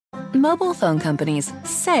Mobile phone companies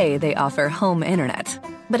say they offer home internet.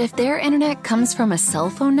 But if their internet comes from a cell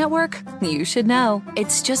phone network, you should know.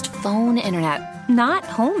 It's just phone internet, not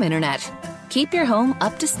home internet. Keep your home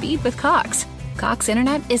up to speed with Cox. Cox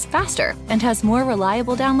internet is faster and has more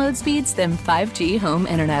reliable download speeds than 5G home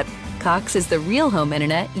internet. Cox is the real home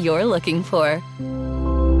internet you're looking for.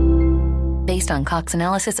 Based on Cox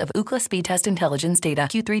analysis of Ookla speed test intelligence data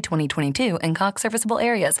Q3 2022 and Cox serviceable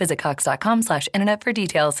areas, visit cox.com/internet for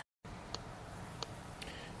details.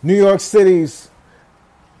 New York City's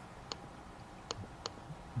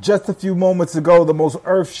just a few moments ago, the most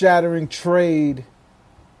earth-shattering trade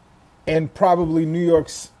in probably New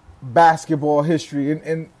York's basketball history,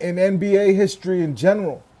 in NBA history in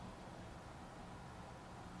general.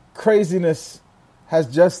 Craziness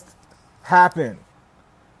has just happened,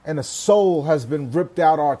 and a soul has been ripped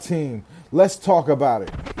out our team. Let's talk about it.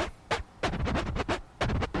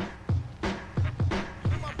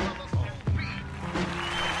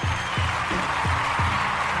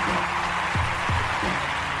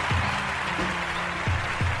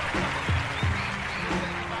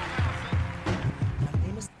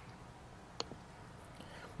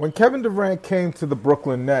 When Kevin Durant came to the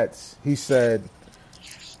Brooklyn Nets, he said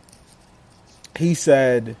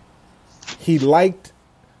he liked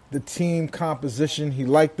the team composition. He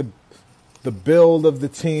liked the build of the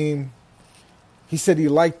team. He said he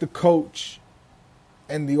liked the coach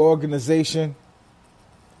and the organization.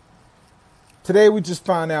 Today we just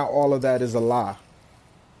found out all of that is a lie.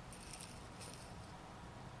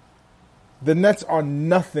 The Nets are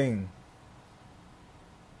nothing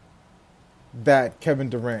that Kevin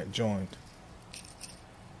Durant joined.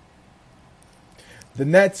 The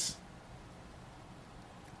Nets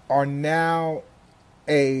are now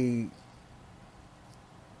a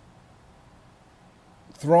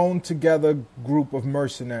thrown together group of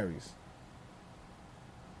mercenaries.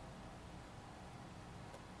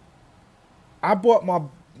 I brought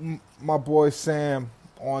my boy Sam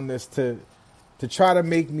on this to try to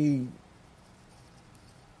make me,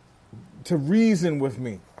 to reason with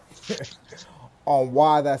me on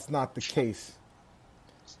why that's not the case.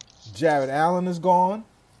 Jared Allen is gone.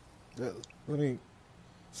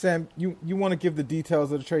 Sam, you want to give the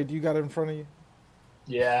details of the trade? Do you got it in front of you?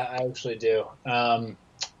 Yeah, I actually do.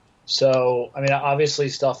 So, I mean, obviously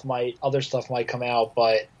other stuff might come out,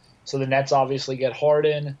 but so the Nets obviously get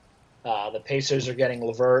Harden. The Pacers are getting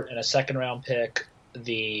LeVert and a second-round pick.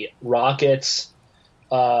 The Rockets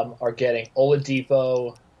are getting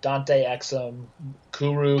Oladipo, Dante Exum,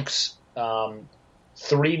 Kurucs,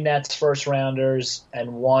 3 Nets first-rounders,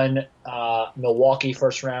 and 1 Milwaukee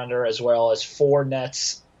first-rounder, as well as 4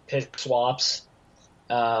 Nets pick swaps.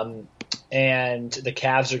 And the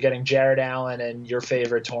Cavs are getting Jared Allen and your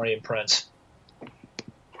favorite Taurean Prince.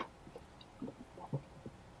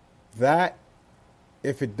 That,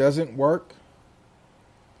 if it doesn't work,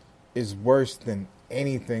 is worse than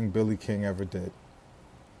anything Billy King ever did.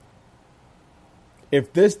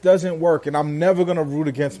 If this doesn't work, and I'm never going to root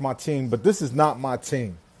against my team, but this is not my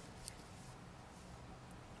team.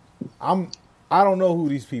 I don't know who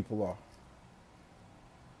these people are.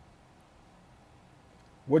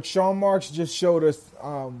 What Sean Marks just showed us,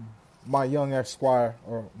 my young Esquire,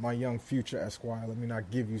 or my young future Esquire, let me not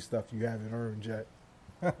give you stuff you haven't earned yet.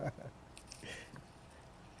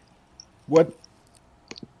 What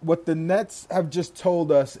the Nets have just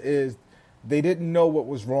told us is they didn't know what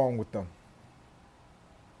was wrong with them.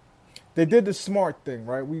 They did the smart thing,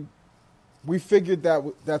 right? We figured that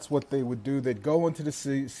that's what they would do. They'd go into the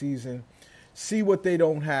season, see what they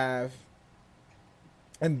don't have,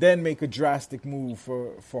 and then make a drastic move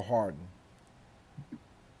for Harden.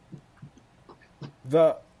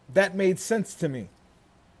 That made sense to me.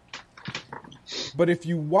 But if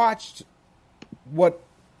you watched what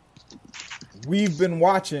we've been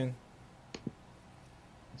watching,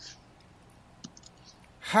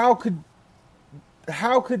 how could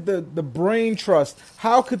the brain trust,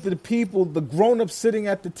 how could the people, the grown-ups sitting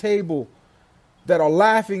at the table that are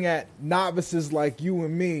laughing at novices like you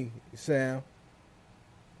and me, Sam,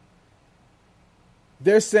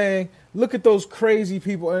 they're saying, look at those crazy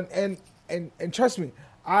people. And trust me,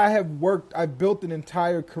 I've built an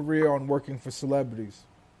entire career on working for celebrities.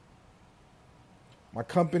 My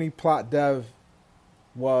company, Plot Dev,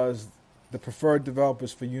 was the preferred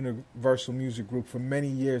developers for Universal Music Group for many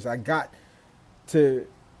years. I got to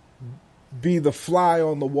be the fly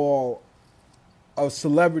on the wall of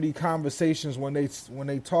celebrity conversations when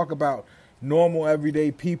they talk about normal everyday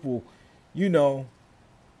people,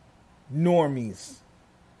 normies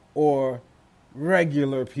or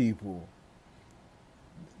regular people.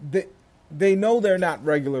 They know they're not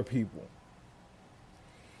regular people.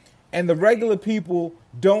 And the regular people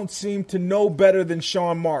don't seem to know better than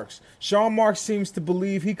Sean Marks. Sean Marks seems to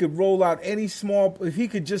believe he could roll out if he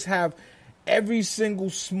could just have every single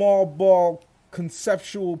small ball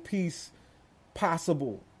conceptual piece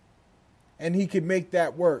possible, and he could make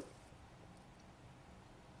that work.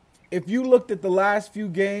 If you looked at the last few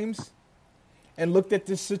games and looked at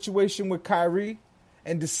this situation with Kyrie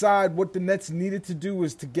and decide what the Nets needed to do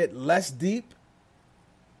is to get less deep,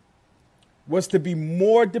 was to be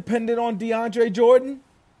more dependent on DeAndre Jordan?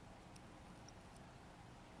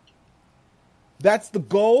 That's the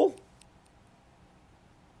goal?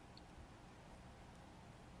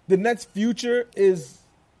 The Nets' future is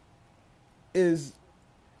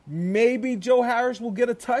maybe Joe Harris will get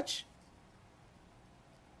a touch?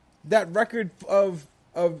 That record of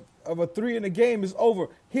a 3 in a game is over.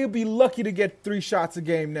 He'll be lucky to get 3 shots a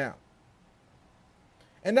game now.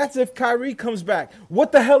 And that's if Kyrie comes back.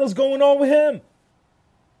 What the hell is going on with him?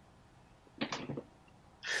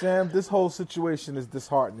 Sam, this whole situation is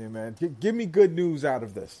disheartening, man. Give me good news out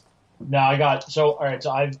of this. No, all right. So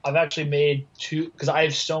I've actually made 2 because I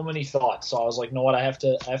have so many thoughts. So I was like, you know what? I have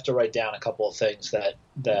to write down a couple of things that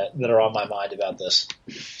are on my mind about this.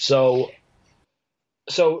 So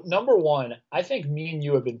number one, I think me and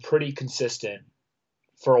you have been pretty consistent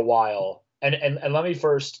for a while. And let me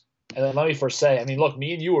first say, I mean, look,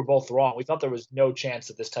 me and you were both wrong. We thought there was no chance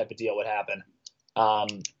that this type of deal would happen.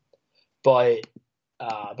 But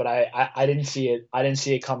I didn't see it. I didn't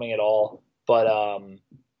see it coming at all. But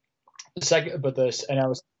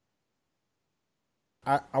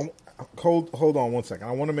hold on one second.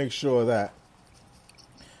 I want to make sure that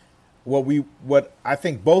what I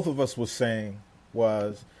think both of us was saying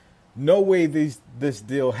was no way this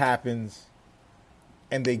deal happens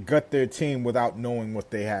and they gut their team without knowing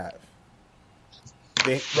what they have.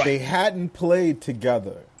 They hadn't played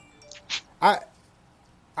together. I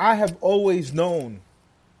have always known,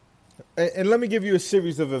 and let me give you a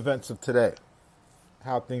series of events of today,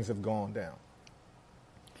 how things have gone down.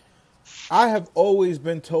 I have always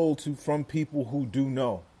been told from people who do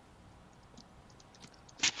know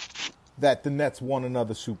that the Nets want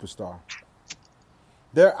another superstar.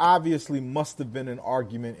 There obviously must have been an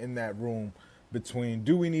argument in that room between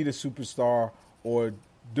do we need a superstar or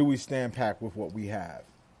do we stand pat with what we have?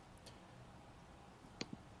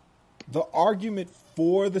 The argument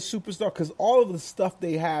for the superstar, because all of the stuff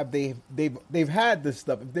they have, they've had this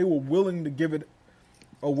stuff. If they were willing to give it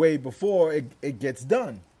away before, it gets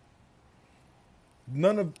done.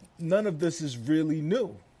 None of this is really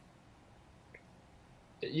new.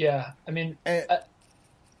 Yeah, I mean, I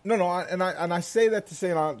say that to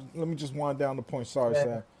say, let me just wind down the point. Sorry,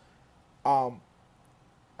 Sam.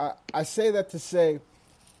 I say that to say,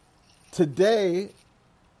 today,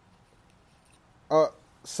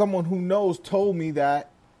 someone who knows told me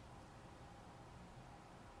that,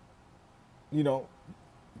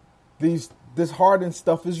 this Harden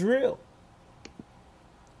stuff is real,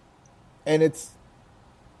 and it's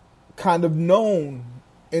kind of known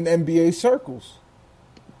in NBA circles.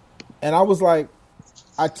 And I was like,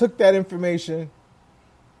 I took that information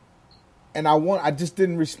and I just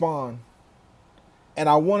didn't respond. And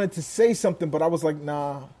I wanted to say something, but I was like,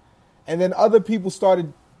 nah. And then other people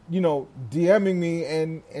started, DMing me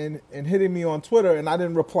and hitting me on Twitter, and I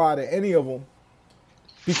didn't reply to any of them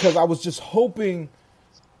because I was just hoping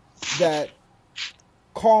that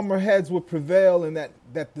calmer heads would prevail and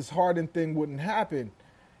that this Harden thing wouldn't happen.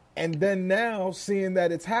 And then now, seeing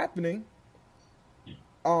that it's happening,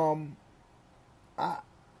 I'm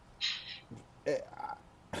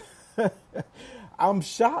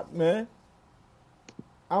shocked, man.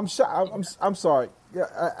 I'm shocked. I'm sorry.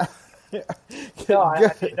 Yeah.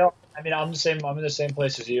 I mean, I'm the same. I'm in the same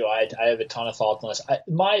place as you. I have a ton of thoughts on this.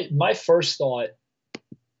 My first thought,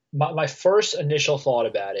 my first initial thought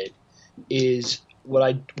about it is what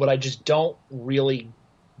I just don't really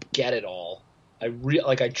get at all.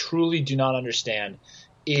 I truly do not understand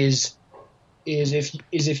is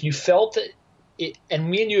if you felt that it, and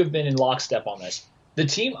me and you have been in lockstep on this. The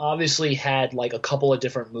team obviously had like a couple of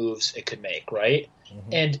different moves it could make, right? Mm-hmm.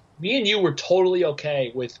 And me and you were totally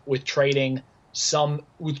okay with trading some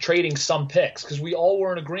picks because we all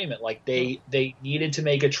were in agreement. Like they needed to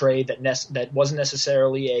make a trade that wasn't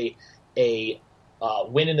necessarily a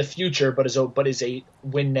win in the future, but is a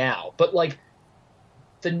win now. But like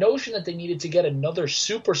the notion that they needed to get another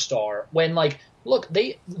superstar when look,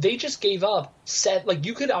 they just gave up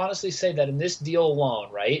you could honestly say that in this deal alone,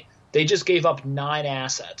 right? They just gave up 9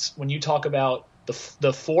 assets. When you talk about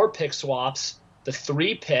the 4 pick swaps, the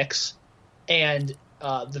 3 picks, and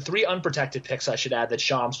the 3 unprotected picks, I should add, that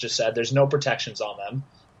Shams just said. There's no protections on them.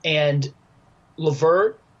 And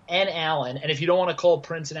LeVert and Allen. And if you don't want to call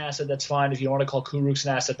Prince an asset, that's fine. If you don't want to call Kurucs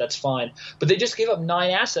an asset, that's fine. But they just gave up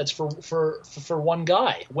 9 assets for one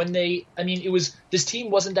guy. When this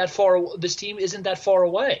team isn't that far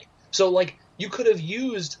away. So like you could have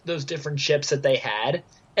used those different chips that they had,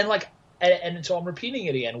 and so I'm repeating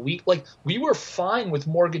it again. We were fine with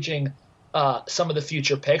mortgaging some of the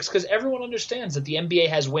future picks because everyone understands that the NBA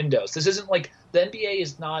has windows. This isn't like the NBA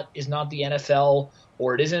is not the NFL,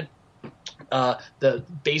 or it isn't the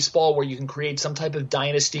baseball where you can create some type of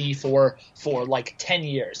dynasty for like 10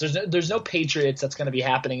 years. There's no Patriots that's going to be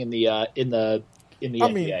happening in the NBA.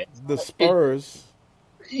 I mean, the Spurs.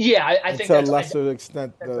 I think to a lesser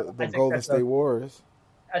extent the Golden State Warriors.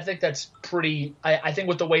 I think that's pretty. I think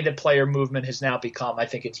with the way that player movement has now become, I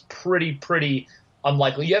think it's pretty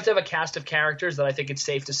unlikely. You have to have a cast of characters that I think it's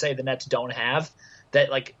safe to say the Nets don't have. That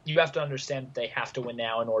like you have to understand that they have to win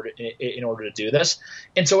now in order to do this.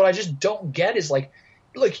 And so what I just don't get is like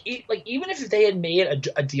even if they had made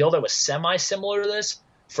a deal that was semi-similar to this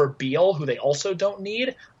for Beal, who they also don't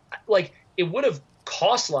need, like it would have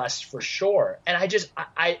cost less for sure. And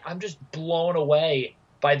I'm just blown away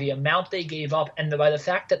by the amount they gave up and by the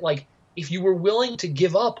fact that like if you were willing to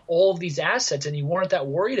give up all of these assets and you weren't that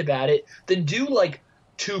worried about it, then do like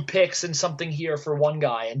 2 picks and something here for one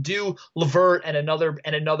guy and do LeVert and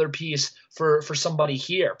another piece for somebody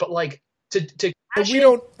here. But like we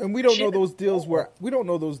don't know those deals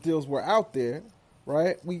were out there,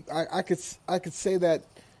 right? I could say that,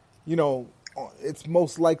 you know, it's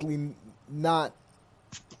most likely not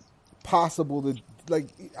possible to like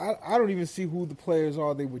I don't even see who the players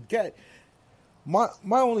are they would get. My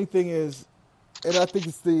only thing is, and I think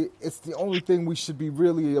it's the only thing we should be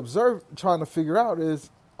really trying to figure out is,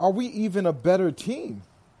 are we even a better team?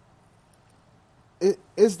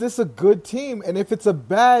 Is this a good team? And if it's a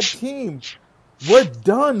bad team, we're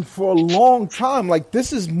done for a long time. Like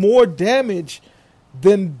this is more damage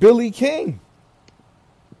than Billy King.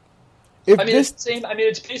 I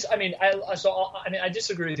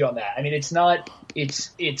disagree with you on that. I mean, it's not.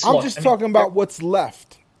 I'm just talking about what's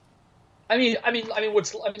left.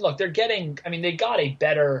 Look, they're getting. I mean, they got a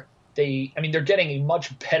better. They're getting a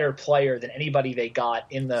much better player than anybody they got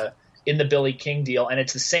in the Billy King deal, and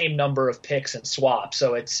it's the same number of picks and swaps.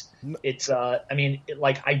 So I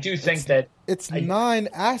do think that it's 9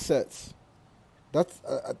 assets. That's.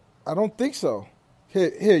 I don't think so.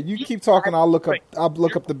 Here, you keep talking. I'll look up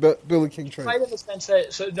the Billy King trade. Right in the sense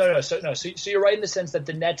that So you're right in the sense that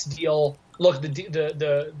the Nets deal. Look,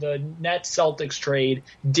 the Nets Celtics trade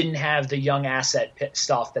didn't have the young asset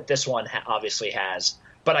stuff that this one obviously has.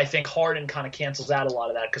 But I think Harden kind of cancels out a lot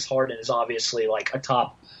of that because Harden is obviously like a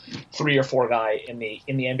top 3 or 4 guy in the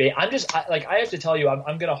NBA. I have to tell you,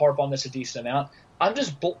 I'm going to harp on this a decent amount. I'm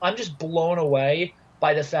just blown away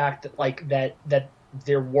by the fact that that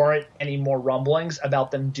there weren't any more rumblings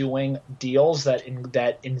about them doing deals that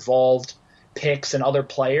involved picks and other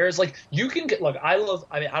players. Like you can get. Look, I don't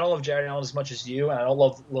love Jared Allen as much as you, and I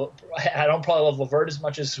don't probably love LeVert as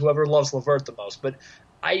much as whoever loves LeVert the most. But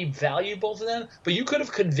I value both of them. But you could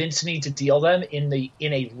have convinced me to deal them in the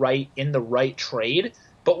right trade.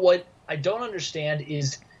 But what I don't understand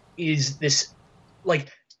is this like.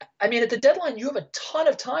 I mean, at the deadline, you have a ton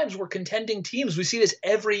of times where contending teams. We see this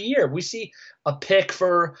every year. We see a pick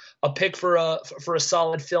for a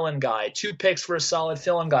solid fill-in guy, 2 picks for a solid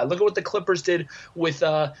fill-in guy. Look at what the Clippers did with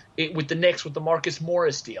the Knicks with the Marcus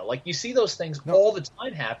Morris deal. Like you see those things all the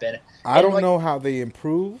time happen. I don't know how they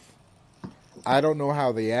improve. I don't know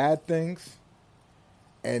how they add things,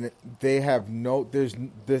 and they have There's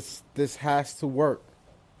this has to work.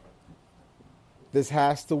 This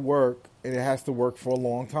has to work. And it has to work for a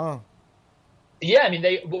long time. Yeah, I mean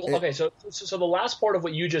okay. So the last part of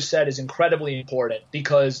what you just said is incredibly important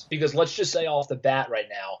because let's just say off the bat right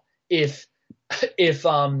now, if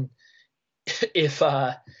Harden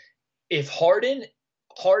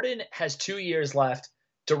has 2 years left,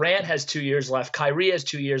 Durant has 2 years left, Kyrie has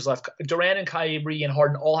 2 years left. Durant and Kyrie and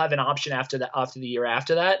Harden all have an option after the year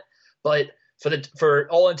after that, but for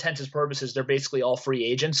all intents and purposes, they're basically all free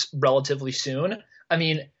agents relatively soon. I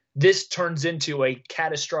mean. This turns into a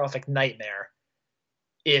catastrophic nightmare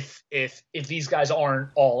if these guys aren't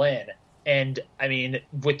all in. And I mean,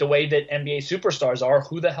 with the way that NBA superstars are,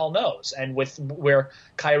 who the hell knows? And with where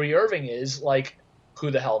Kyrie Irving is, like,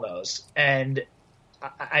 who the hell knows? And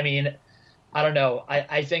I mean, I don't know.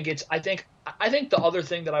 I think the other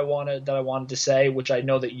thing that I wanted to say, which I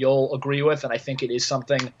know that you'll agree with, and I think it is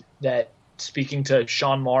something that speaking to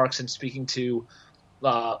Sean Marks and speaking to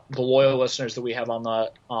the loyal listeners that we have on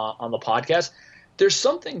the podcast, there's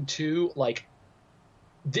something to like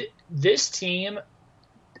this team.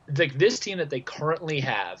 like this team that they currently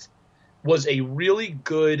have was a really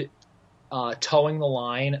good towing the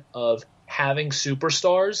line of having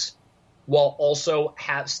superstars while also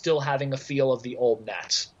still having a feel of the old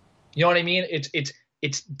Nets. You know what I mean?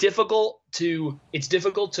 It's difficult to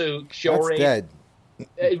curate. That's dead.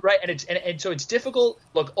 Right, and so it's difficult.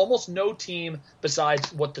 Look, almost no team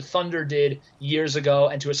besides what the Thunder did years ago,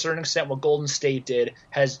 and to a certain extent what Golden State did,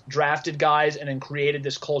 has drafted guys and then created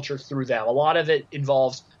this culture through them. A lot of it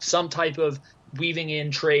involves some type of weaving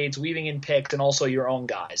in trades, weaving in picks, and also your own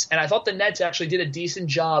guys. And I thought the Nets actually did a decent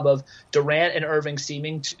job of Durant and Irving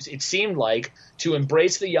it seemed like, to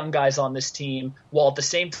embrace the young guys on this team, while at the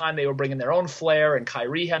same time they were bringing their own flair, and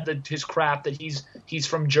Kyrie had his crap that he's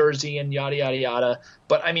from Jersey and yada, yada, yada.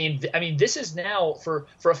 But, I mean, this is now, for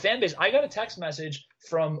a fan base, I got a text message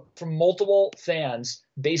from multiple fans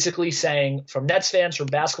basically saying, from Nets fans, from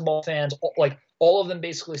basketball fans, like all of them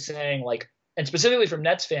basically saying, like, and specifically from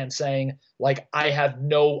Nets fans saying, like, I have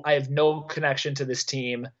no connection to this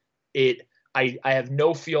team. I have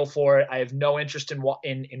no feel for it. I have no interest in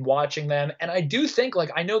watching them. And I do think,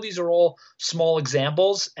 like, I know these are all small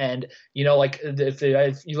examples, and you know, like, if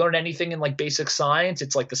you learn anything in like basic science,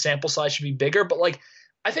 it's like the sample size should be bigger. But like,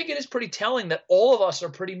 I think it is pretty telling that all of us are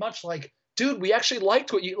pretty much like, dude, we actually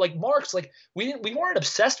liked what you like, Marks. Like, we weren't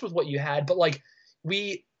obsessed with what you had, but like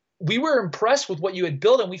we were impressed with what you had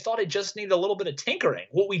built, and we thought it just needed a little bit of tinkering.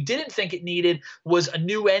 What we didn't think it needed was a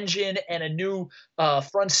new engine and a new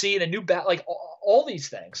front seat, a new bat, like all these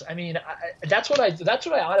things. I mean, that's what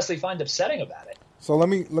I honestly find upsetting about it. So let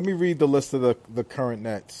me read the list of the current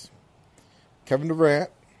Nets: Kevin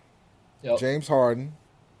Durant, Yep. James Harden,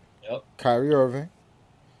 Yep. Kyrie Irving,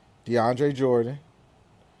 DeAndre Jordan,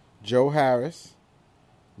 Joe Harris,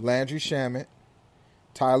 Landry Shamet,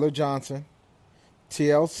 Tyler Johnson,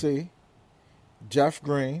 TLC, Jeff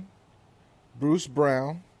Green, Bruce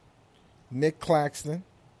Brown, Nick Claxton,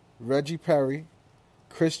 Reggie Perry,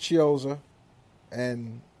 Chris Chiozza,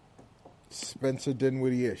 and Spencer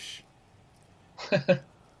Dinwiddie-ish.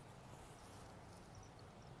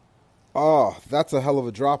 Oh, that's a hell of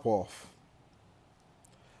a drop-off.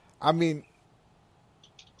 I mean,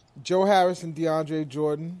 Joe Harris and DeAndre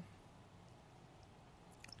Jordan.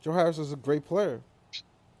 Joe Harris is a great player.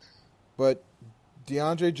 But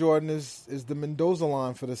DeAndre Jordan is the Mendoza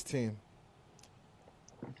line for this team.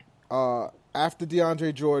 After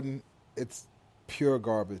DeAndre Jordan, it's pure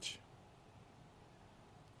garbage.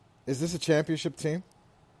 Is this a championship team?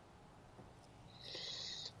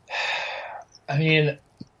 I mean,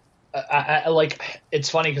 I like, it's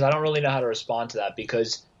funny because I don't really know how to respond to that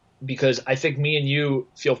because I think me and you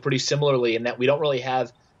feel pretty similarly in that we don't really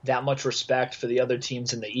have that much respect for the other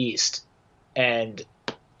teams in the East. And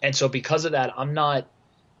so because of that, I'm not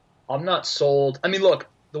sold. I mean, look,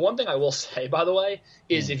 the one thing I will say, by the way,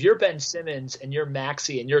 is if you're Ben Simmons and you're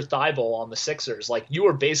Maxey and you're Thibault on the Sixers, like, you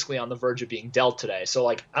are basically on the verge of being dealt today. So,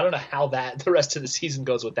 like, I don't know how the rest of the season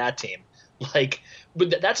goes with that team. Like,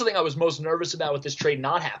 but that's the thing I was most nervous about with this trade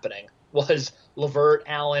not happening was LeVert,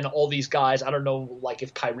 Allen, all these guys. I don't know, like,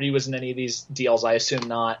 if Kyrie was in any of these deals. I assume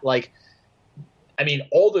not. Like, I mean,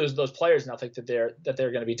 all those players now think that they're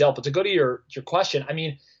going to be dealt. But to go to your question, I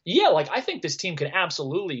mean, yeah, like, I think this team can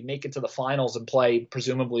absolutely make it to the finals and play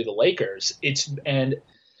presumably the Lakers. And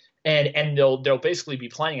they'll basically be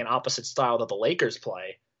playing an opposite style that the Lakers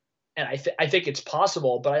play. And I think it's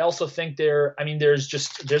possible, but I also think there's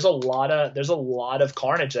a lot of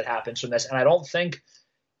carnage that happens from this, and I don't think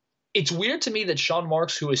it's weird to me that Sean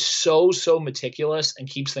Marks, who is so meticulous and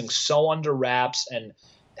keeps things so under wraps and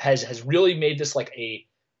has really made this like a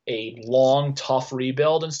long, tough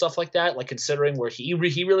rebuild and stuff like that. Like, considering where he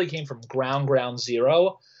really came from ground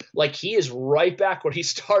zero, like, he is right back where he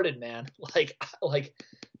started, man. Like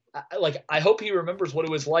I hope he remembers what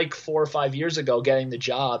it was like 4 or 5 years ago getting the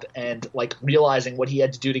job and like realizing what he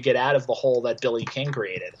had to do to get out of the hole that Billy King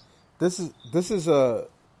created. This is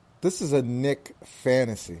a Knick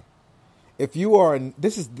fantasy.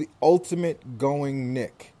 This is the ultimate going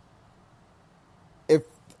Knick. If,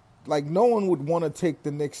 like, no one would want to take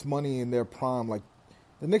the Knicks' money in their prime. Like,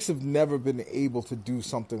 the Knicks have never been able to do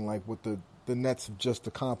something like what the Nets have just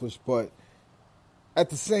accomplished. But at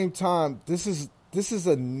the same time, this is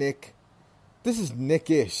a Knick. This is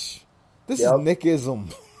Knick-ish. This is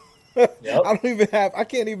Knickism. Yep. I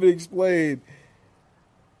can't even explain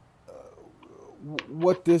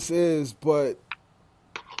what this is, but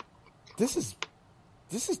this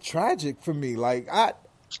is tragic for me. Like, I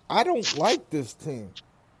don't like this team.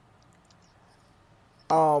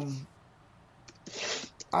 I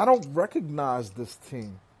don't recognize this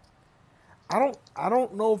team. I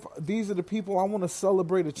don't know if these are the people I want to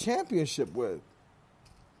celebrate a championship with.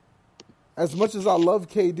 As much as I love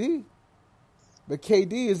KD, but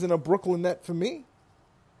KD isn't a Brooklyn Net for me.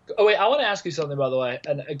 Oh wait, I want to ask you something, by the way.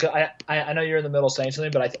 And I know you're in the middle of saying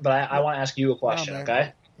something, but I want to ask you a question.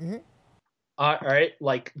 Okay. Mm-hmm. All right.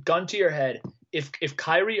 Like, gun to your head, if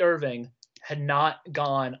Kyrie Irving had not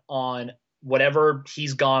gone on whatever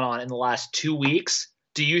he's gone on in the last 2 weeks,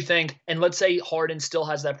 do you think? And let's say Harden still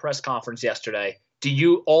has that press conference yesterday. Do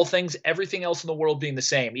you, everything else in the world being the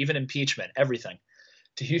same, even impeachment, everything?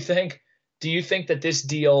 Do you think that this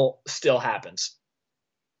deal still happens?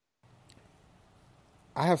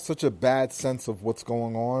 I have such a bad sense of what's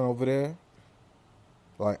going on over there.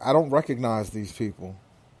 Like, I don't recognize these people.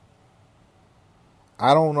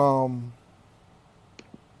 I don't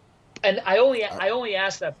And I only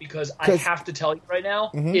ask that because I have to tell you right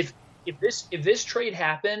now, if this trade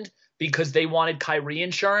happened because they wanted Kyrie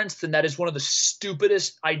insurance, then that is one of the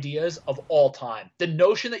stupidest ideas of all time. The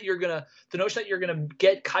notion that you're gonna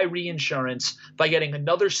get Kyrie insurance by getting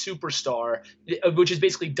another superstar, which is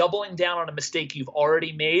basically doubling down on a mistake you've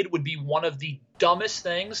already made, would be one of the dumbest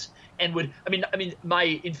things. And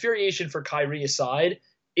my infuriation for Kyrie aside,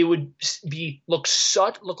 it would look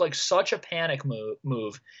like such a panic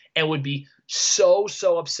move, and would be so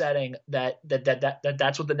upsetting that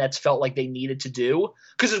that's what the Nets felt like they needed to do.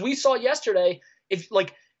 Because as we saw yesterday, if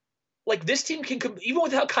like this team can even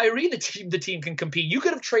without Kyrie, the team can compete. You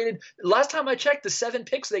could have traded. Last time I checked, the 7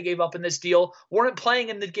 picks they gave up in this deal weren't playing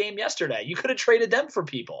in the game yesterday. You could have traded them for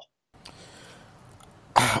people.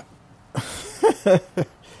 I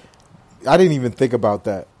didn't even think about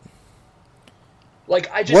that. Like,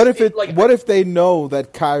 I just what if they know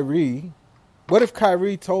that Kyrie? What if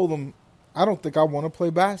Kyrie told them, "I don't think I want to play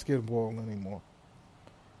basketball anymore,"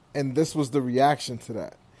 and this was the reaction to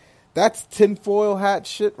that? That's tinfoil hat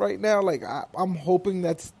shit right now. Like, I'm hoping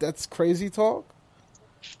that's crazy talk.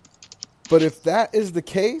 But if that is the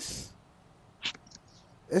case,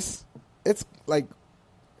 it's like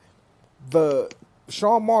the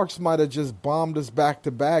Sean Marks might have just bombed us back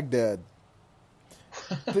to Baghdad.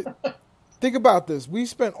 Think about this. We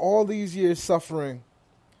spent all these years suffering,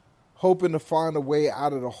 hoping to find a way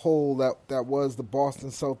out of the hole that was the Boston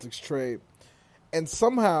Celtics trade. And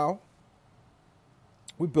somehow,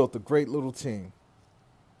 we built a great little team.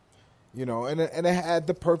 You know, and it had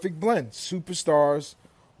the perfect blend. Superstars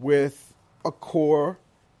with a core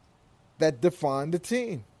that defined the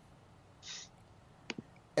team.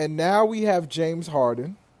 And now we have James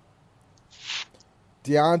Harden,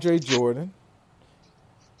 DeAndre Jordan.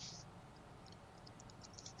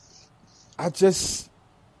 I just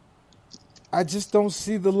don't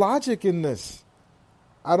see the logic in this.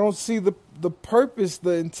 I don't see the purpose,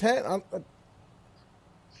 the intent.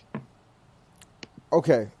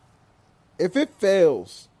 Okay, if it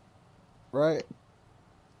fails, right?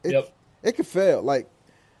 It could fail. Like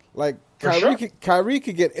Kyrie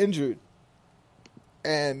could get injured,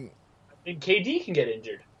 and KD can get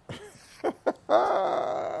injured.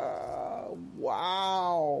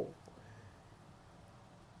 Wow.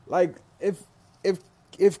 Like if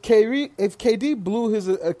KD blew his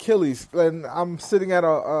Achilles, and I'm sitting at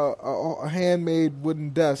a handmade wooden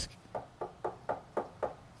desk,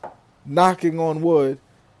 knocking on wood,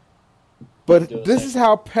 but this is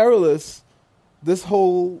how perilous this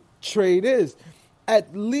whole trade is.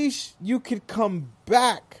 At least you could come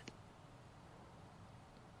back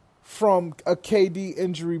from a KD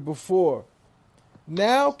injury before.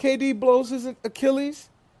 Now KD blows his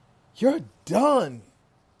Achilles, you're done.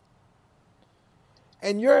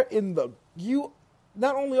 And not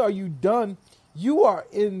only are you done, you are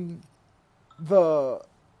in the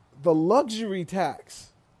luxury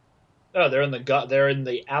tax. Oh, they're in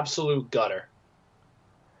the absolute gutter.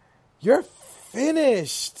 You're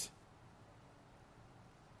finished.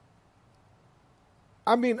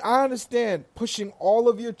 I mean, I understand pushing all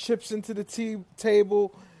of your chips into the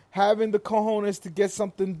table, having the cojones to get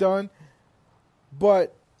something done,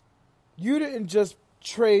 but you didn't just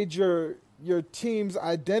trade your team's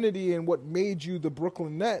identity and what made you the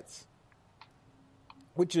Brooklyn Nets,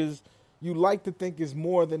 which is you like to think is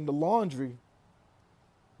more than the laundry,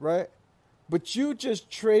 right? But you just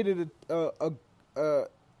traded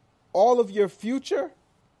all of your future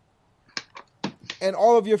and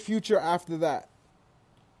all of your future after that.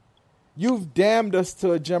 You've damned us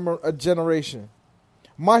to a generation.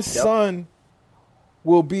 My son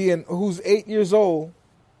will be who's 8 years old,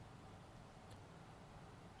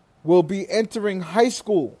 will be entering high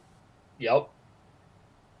school. Yep.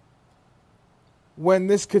 When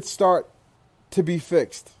this could start to be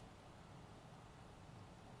fixed.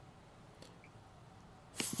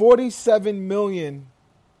 $47 million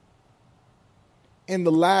in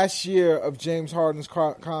the last year of James Harden's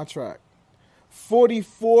contract.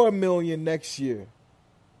 $44 million next year.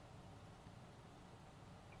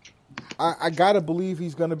 I gotta believe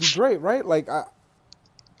he's gonna be great, right? Like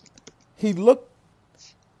he looked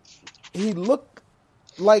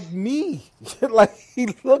like me. Like he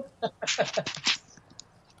looked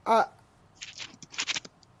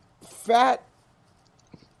fat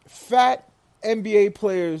NBA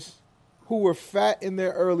players who were fat in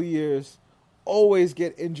their early years always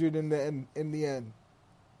get injured in the end.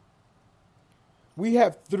 We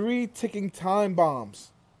have 3 ticking time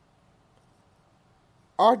bombs.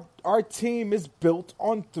 Our team is built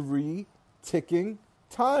on 3 ticking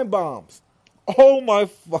time bombs. Oh my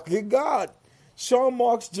fucking God. Sean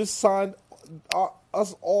Marks just signed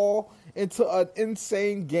us all into an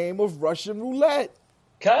insane game of Russian roulette.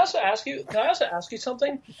 Can I also ask you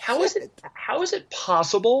something? How is it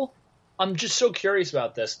possible? I'm just so curious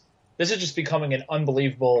about this. This is just becoming an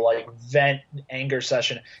unbelievable vent anger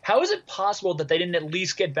session. How is it possible that they didn't at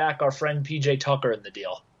least get back our friend PJ Tucker in the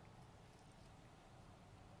deal?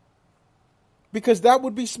 Because that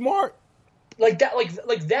would be smart. That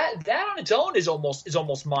on its own is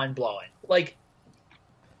almost mind blowing.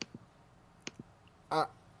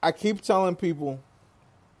 I keep telling people,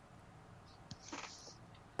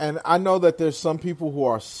 and I know that there's some people who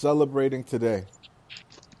are celebrating today.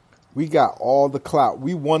 We got all the clout.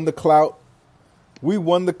 We won the clout. We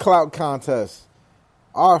won the clout contest.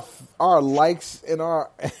 Our likes in our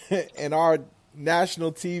and our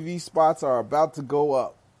national TV spots are about to go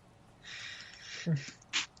up.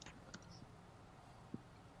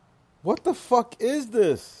 What the fuck is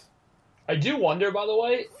this? I do wonder, by the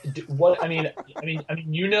way,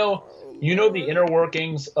 you know the inner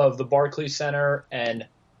workings of the Barclays Center and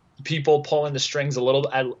people pulling the strings a little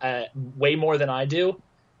way more than I do.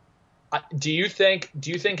 Do you think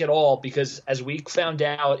at all, because as we found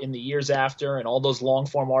out in the years after and all those long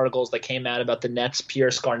form articles that came out about the Nets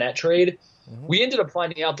Pierce Garnett trade, we ended up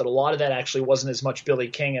finding out that a lot of that actually wasn't as much Billy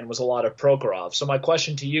King and was a lot of Prokhorov. So my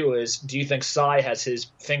question to you is, do you think Cy has his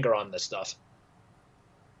finger on this stuff?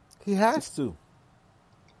 He has to.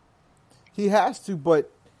 He has to,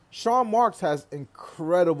 but Sean Marks has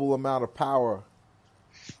incredible amount of power.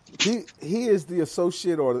 He is the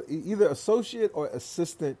associate or either associate or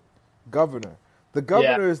assistant governor. The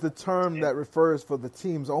governor is the term that refers for the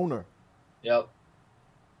team's owner. Yep.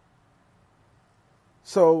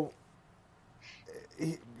 So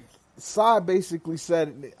Cy basically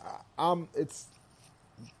said,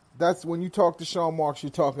 that's when you talk to Sean Marks,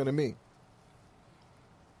 you're talking to me.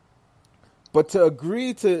 But to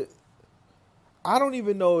agree to, I don't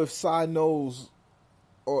even know if Cy knows,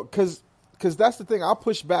 or because that's the thing. I'll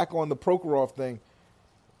push back on the Prokhorov thing.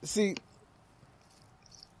 See,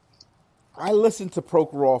 I listened to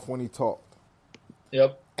Prokhorov when he talked.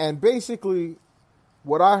 Yep. And basically,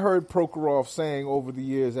 what I heard Prokhorov saying over the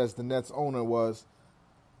years as the Nets owner was,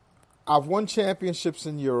 I've won championships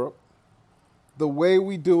in Europe. The way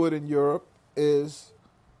we do it in Europe is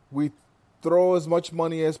we throw as much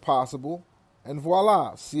money as possible, and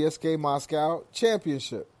voila, CSK Moscow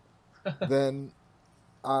championship. Then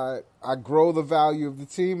I grow the value of the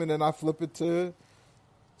team, and then I flip it to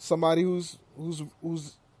somebody who's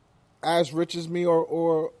as rich as me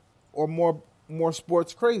or more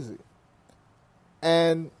sports crazy.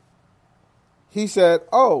 And he said,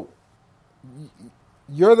 "Oh,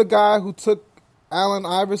 you're the guy who took Allen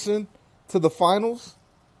Iverson to the finals?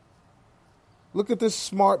 Look at this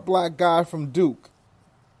smart black guy from Duke.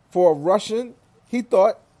 For a Russian, he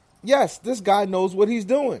thought, yes, this guy knows what he's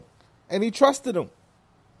doing." And he trusted him.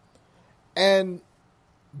 And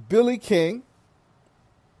Billy King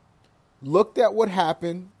looked at what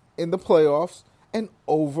happened in the playoffs and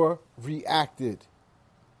overreacted.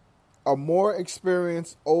 A more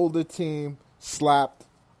experienced, older team slapped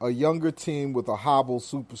a younger team with a hobble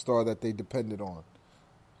superstar that they depended on.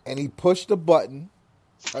 And he pushed the button.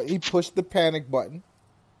 He pushed the panic button.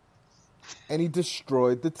 And he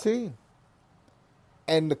destroyed the team.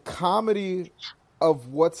 And the comedy of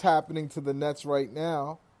what's happening to the Nets right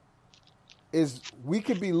now is we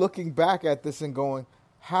could be looking back at this and going,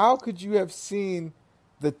 how could you have seen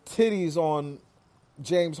the titties on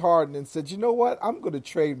James Harden and said, you know what, I'm going to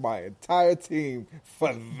trade my entire team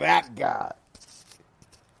for that guy?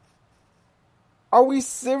 Are we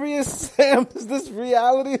serious, Sam? Is this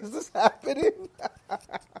reality? Is this happening?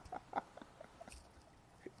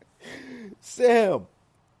 Sam,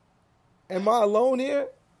 am I alone here?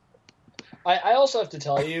 I also have to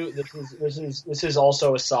tell you, this is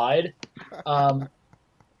also a side. I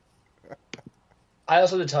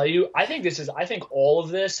also have to tell you, I think all of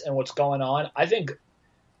this and what's going on, I think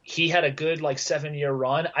he had a good 7-year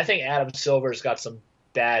run. I think Adam Silver's got some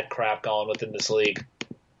bad crap going within this league.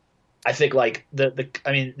 I think like they've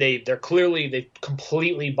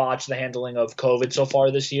completely botched the handling of COVID so far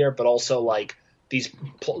this year, but also like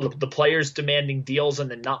the players demanding deals and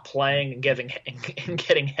then not playing and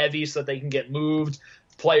getting heavy so that they can get moved.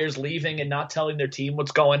 Players leaving and not telling their team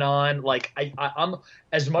what's going on. Like I'm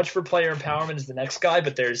as much for player empowerment as the next guy,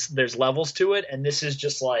 but there's levels to it, and this is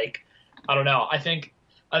just like I don't know. I think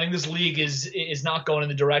this league is not going in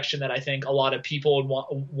the direction that I think a lot of people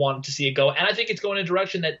would want to see it go, and I think it's going in a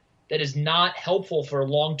direction that is not helpful for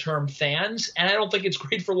long-term fans, and I don't think it's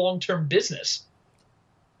great for long-term business.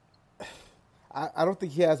 I don't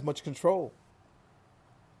think he has much control.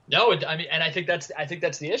 No, and I think that's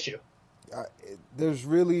the issue. There's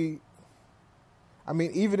really,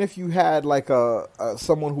 even if you had like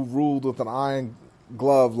someone who ruled with an iron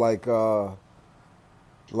glove like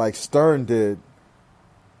Stern did,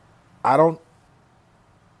 I don't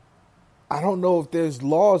know if there's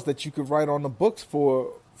laws that you could write on the books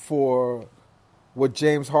for what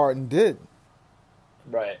James Harden did,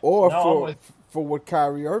 right? Or for what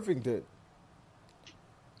Kyrie Irving did,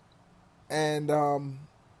 and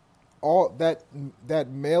all that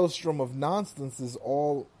maelstrom of nonsense is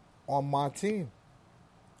all on my team.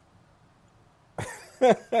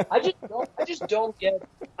 I just don't get.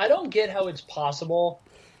 I don't get how it's possible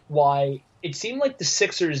why it seemed like the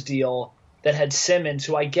Sixers deal that had Simmons,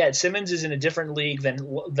 who I get. Simmons is in a different league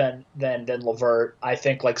than LeVert. I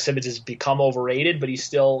think like Simmons has become overrated, but he's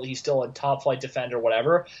still a top flight defender,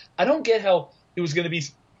 whatever. I don't get how it was going to be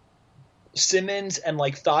Simmons and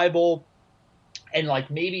like Thibault and like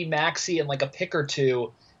maybe Maxey and like a pick or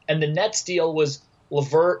two, and the Nets deal was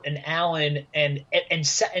LeVert and Allen and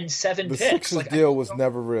 7 the picks. The Sixers deal was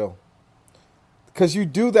never real because you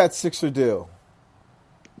do that Sixer deal.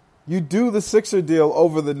 You do the Sixer deal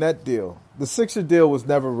over the net deal. The Sixer deal was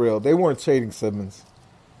never real. They weren't trading Simmons.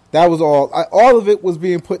 That was all. All of it was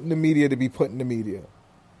being put in the media to be put in the media.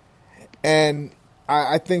 And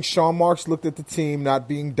I think Sean Marks looked at the team not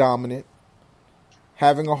being dominant,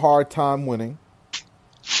 having a hard time winning,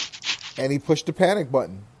 and he pushed the panic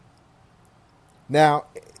button. Now,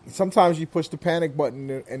 sometimes you push the panic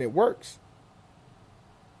button and it works.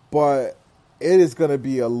 But it is going to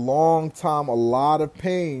be a long time, a lot of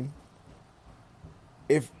pain,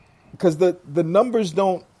 because the numbers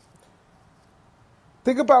don't.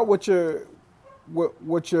 Think about what you're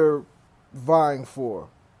vying for.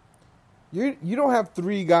 You don't have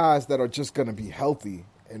three guys that are just going to be healthy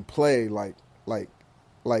and play like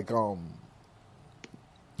LeBron,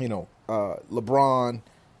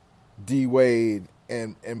 D Wade,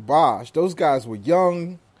 and Bosh. Those guys were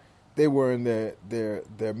young. They were in their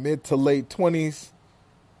mid to late 20s,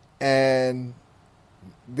 and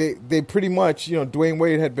they pretty much, Dwayne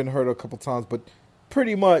Wade had been hurt a couple times, but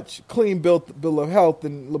pretty much clean bill of health,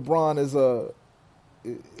 and LeBron is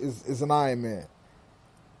an Iron Man.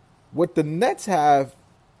 What the Nets have,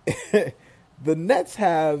 the Nets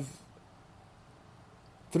have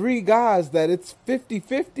three guys that it's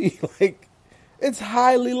 50-50. Like, it's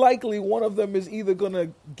highly likely one of them is either going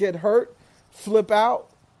to get hurt, flip out,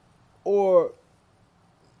 or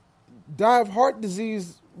die of heart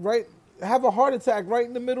disease, have a heart attack right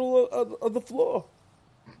in the middle of the floor.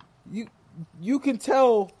 You can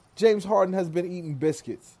tell James Harden has been eating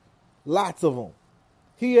biscuits. Lots of them.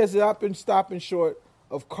 He has not been stopping short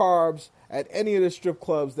of carbs at any of the strip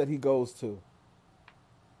clubs that he goes to.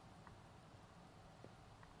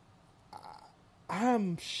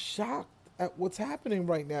 I'm shocked at what's happening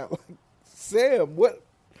right now. Like, Sam, what?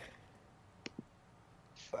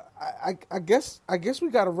 I guess we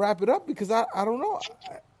got to wrap it up because I don't know.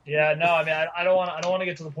 Yeah, no, I don't want to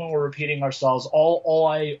get to the point where we're repeating ourselves. All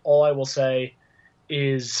I will say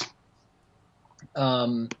is,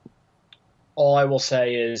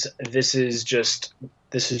 this is just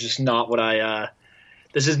not what I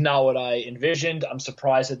envisioned. I'm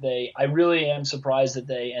surprised I really am surprised that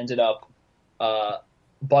they ended up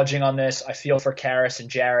budging on this. I feel for Karras and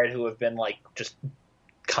Jared, who have been like just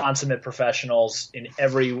consummate professionals in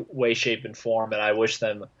every way, shape, and form, and I wish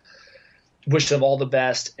them all the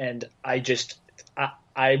best. And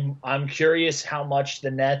I'm curious how much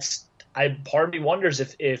the Nets. Part of me wonders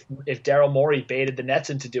if Daryl Morey baited the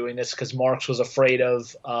Nets into doing this because Marks was afraid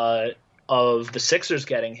of the Sixers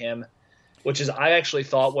getting him, which is I actually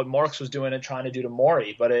thought what Marks was doing and trying to do to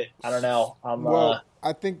Morey, but I don't know.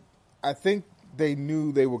 I think they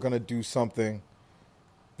knew they were going to do something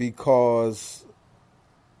because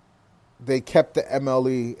they kept the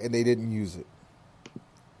MLE and they didn't use it.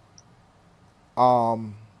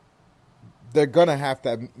 They're going to have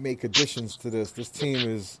to make additions to this. This team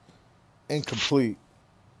is incomplete.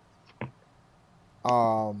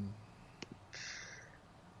 Um,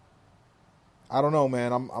 I don't know,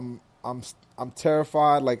 man. I'm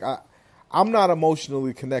terrified. Like I'm not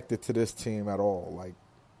emotionally connected to this team at all.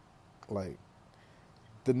 Like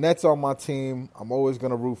the Nets are my team. I'm always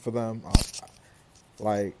gonna root for them.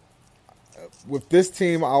 Like with this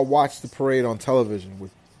team, I'll watch the parade on television.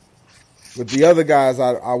 With the other guys,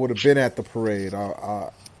 I would have been at the parade.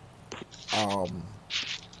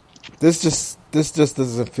 This just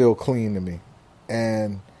doesn't feel clean to me,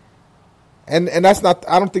 and that's not.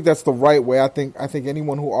 I don't think that's the right way. I think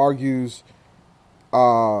anyone who argues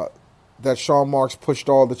that Sean Marks pushed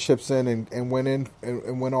all the chips in and went in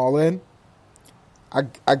and went all in,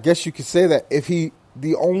 I guess you could say that if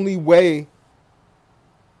the only way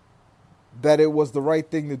that it was the right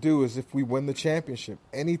thing to do is if we win the championship.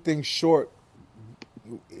 Anything short,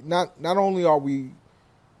 not only are we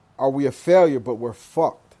a failure, but we're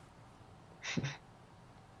fucked.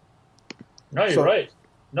 No, you're right.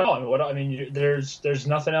 No, I mean, there's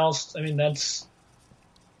nothing else. I mean, that's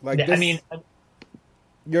like this, I mean,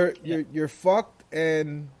 you're fucked,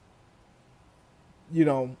 and you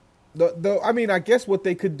know, I mean, I guess what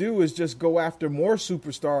they could do is just go after more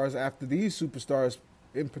superstars after these superstars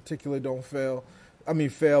in particular don't fail.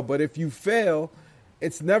 But if you fail,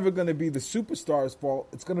 it's never going to be the superstar's fault.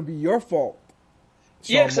 It's going to be your fault.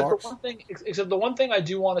 Yeah, except the one thing I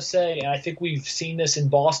do want to say, and I think we've seen this in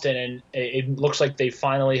Boston, and it looks like they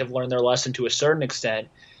finally have learned their lesson to a certain extent,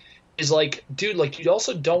 is like, dude, like you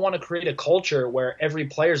also don't want to create a culture where every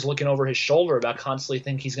player's looking over his shoulder about constantly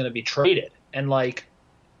think he's going to be traded, and like,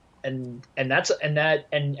 and that's what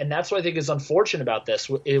I think is unfortunate about this,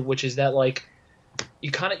 which is that like you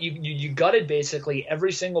kind of you gutted basically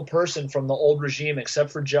every single person from the old regime except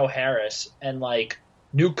for Joe Harris, and like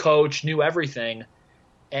new coach, new everything.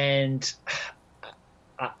 And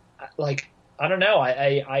I don't know.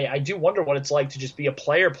 I do wonder what it's like to just be a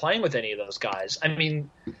player playing with any of those guys. I mean,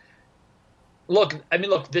 look.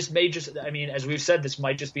 This may just. I mean, as we've said, this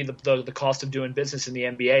might just be the cost of doing business in the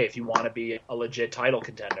NBA if you want to be a legit title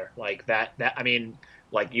contender like that. I mean,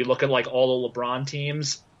 like you look at like all the LeBron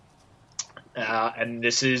teams, and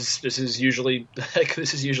this is usually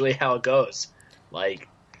how it goes. Like,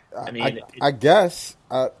 I mean, I guess.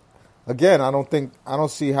 Again, I don't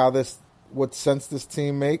see what sense this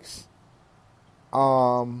team makes.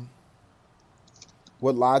 What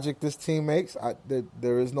logic this team makes.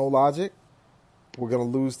 There is no logic. We're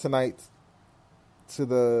going to lose tonight to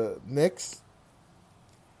the Knicks.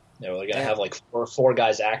 Yeah, we're going to have like four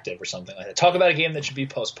guys active or something like that. Talk about a game that should be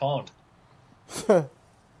postponed. I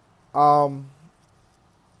don't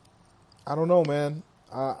know, man.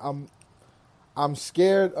 I'm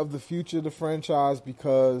scared of the future of the franchise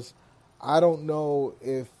because I don't know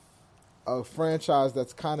if a franchise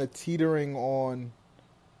that's kind of teetering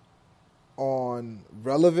on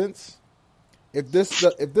relevance, if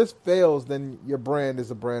this fails, then your brand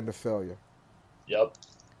is a brand of failure. Yep.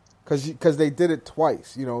 Because they did it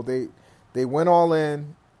twice. You know, they went all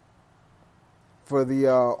in for the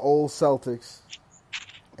old Celtics,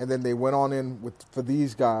 and then they went on in for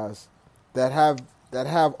these guys that have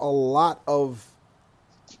a lot of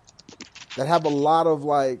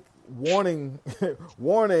like warning.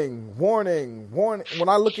 When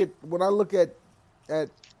I look at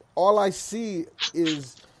all I see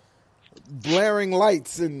is blaring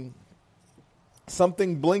lights and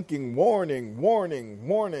something blinking,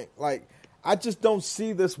 warning. Like, I just don't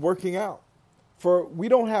see this working out. We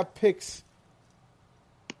don't have picks.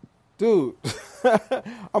 Dude,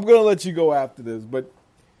 I'm going to let you go after this, but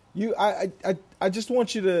I just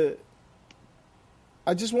want you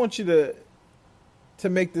to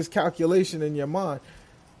make this calculation in your mind.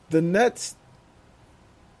 The Nets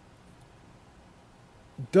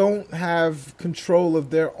don't have control of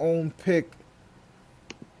their own pick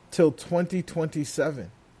till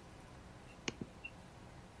 2027.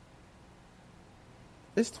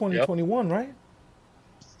 It's 2021, yep. Right?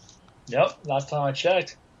 Yep, last time I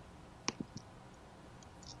checked.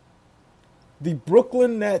 The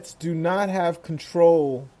Brooklyn Nets do not have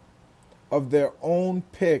control of their own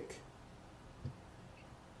pick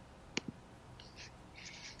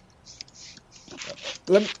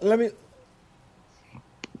Let me,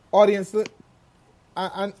 audience.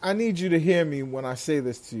 I need you to hear me when I say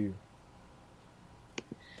this to you.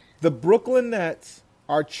 The Brooklyn Nets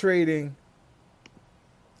are trading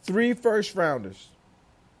 3 first-rounders.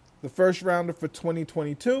 The first rounder for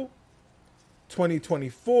 2022,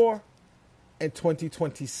 2024, and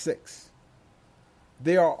 2026.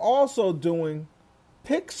 They are also doing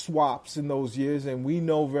pick swaps in those years, and we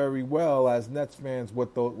know very well as Nets fans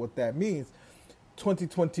what that means.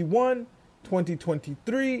 2021,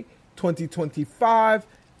 2023, 2025,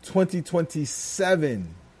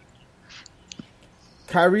 2027.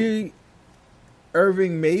 Kyrie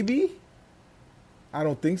Irving, maybe. I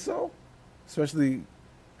don't think so, especially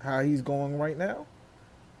how he's going right now.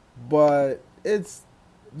 But it's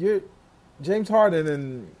James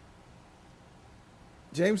Harden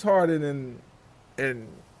and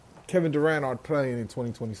Kevin Durant aren't playing in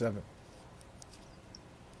 2027.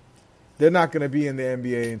 They're not going to be in the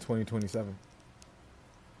NBA in 2027.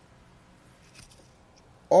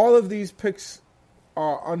 All of these picks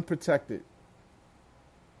are unprotected.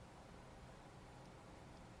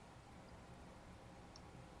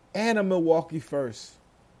 And a Milwaukee first.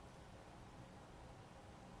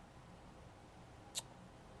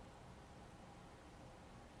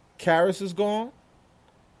 Karras is gone.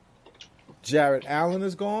 Jarrett Allen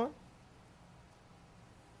is gone.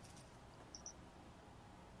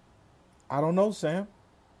 I don't know, Sam.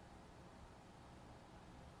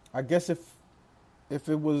 I guess if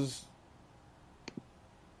it was,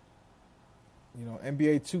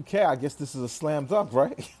 NBA 2K, I guess this is a slam dunk,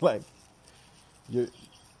 right? Like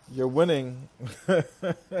you're winning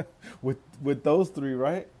with those three,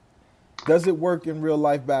 right? Does it work in real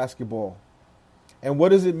life basketball? And what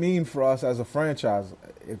does it mean for us as a franchise?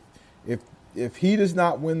 If he does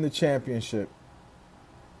not win the championship,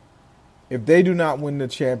 if they do not win the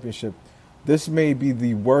championship, this may be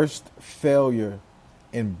the worst failure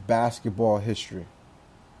in basketball history.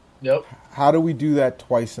 Yep. How do we do that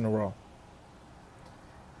twice in a row?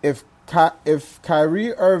 If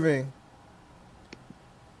Kyrie Irving,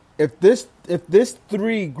 if this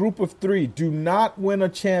group of three do not win a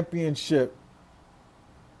championship,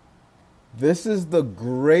 this is the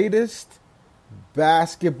greatest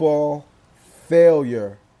basketball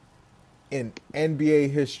failure in NBA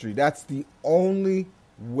history. That's the only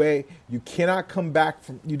way. You cannot come back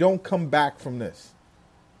from. You don't come back from this.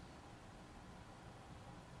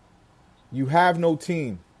 You have no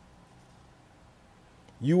team.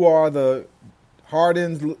 You are the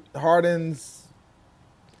Harden's.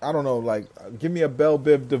 I don't know. Like, give me a Bell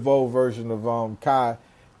Biv DeVoe version of Kai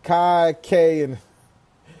K and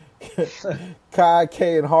Kai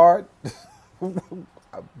K and Hart.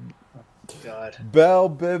 God. Bell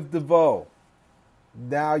Biv DeVoe.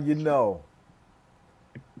 Now you know.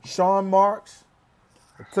 Sean Marks.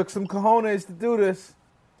 It took some cojones to do this,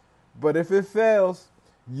 but if it fails,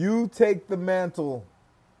 you take the mantle.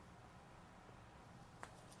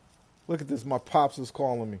 Look at this. My pops is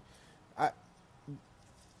calling me.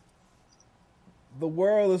 The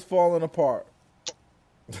world is falling apart.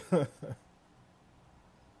 God.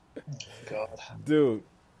 Dude.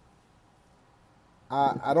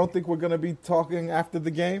 I don't think we're gonna be talking after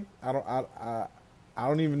the game. I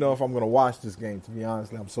don't even know if I'm gonna watch this game, to be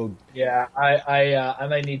honest. I'm so I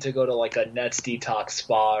might need to go to like a Nets detox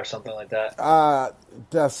spa or something like that.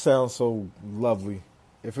 That sounds so lovely.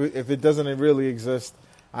 If it doesn't really exist,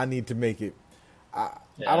 I need to make it. I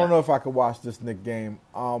don't know if I could watch this Knicks game.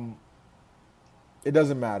 It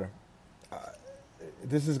doesn't matter.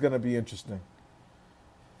 This is gonna be interesting.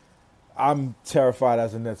 I'm terrified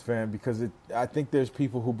as a Nets fan because I think there's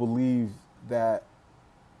people who believe that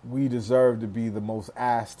we deserve to be the most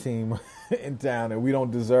ass team in town and we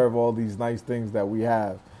don't deserve all these nice things that we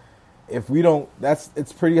have. If we don't,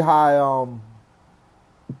 it's pretty high.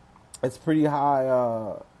 It's pretty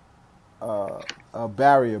high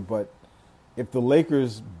barrier. But if the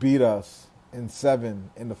Lakers beat us in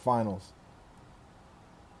 7 in the finals,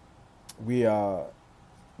 we're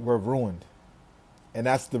ruined. And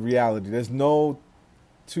that's the reality. There's no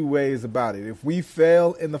two ways about it. If we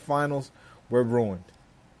fail in the finals, we're ruined.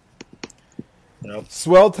 Nope.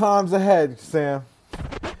 Swell times ahead, Sam.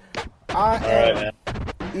 I am man.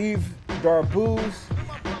 Yves Darbouze.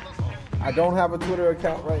 I don't have a Twitter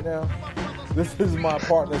account right now. This is my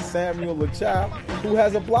partner, Samuel LaChow, who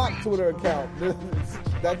has a blocked Twitter account.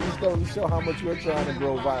 That just goes to show how much we're trying to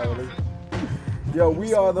grow virally. Yo,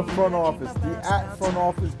 we are the front office. The at front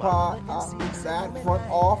office pod.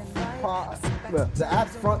 The at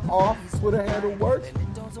front off Twitter handle works.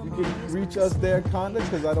 You can reach us there, kinda,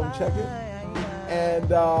 because I don't check it. And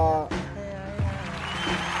we're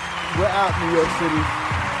out, New York City.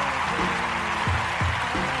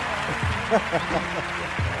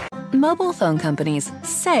 Mobile phone companies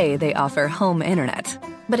say they offer home internet.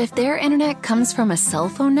 But if their internet comes from a cell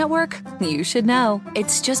phone network, you should know.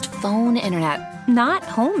 It's just phone internet, not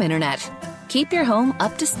home internet. Keep your home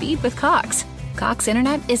up to speed with Cox. Cox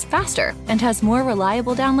internet is faster and has more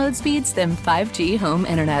reliable download speeds than 5G home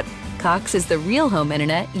internet. Cox is the real home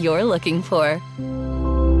internet you're looking for.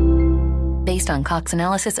 Based on Cox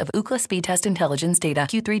analysis of Ookla speed test intelligence data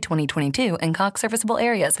Q3 2022 and Cox serviceable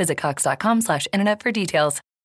areas, visit cox.com/internet for details.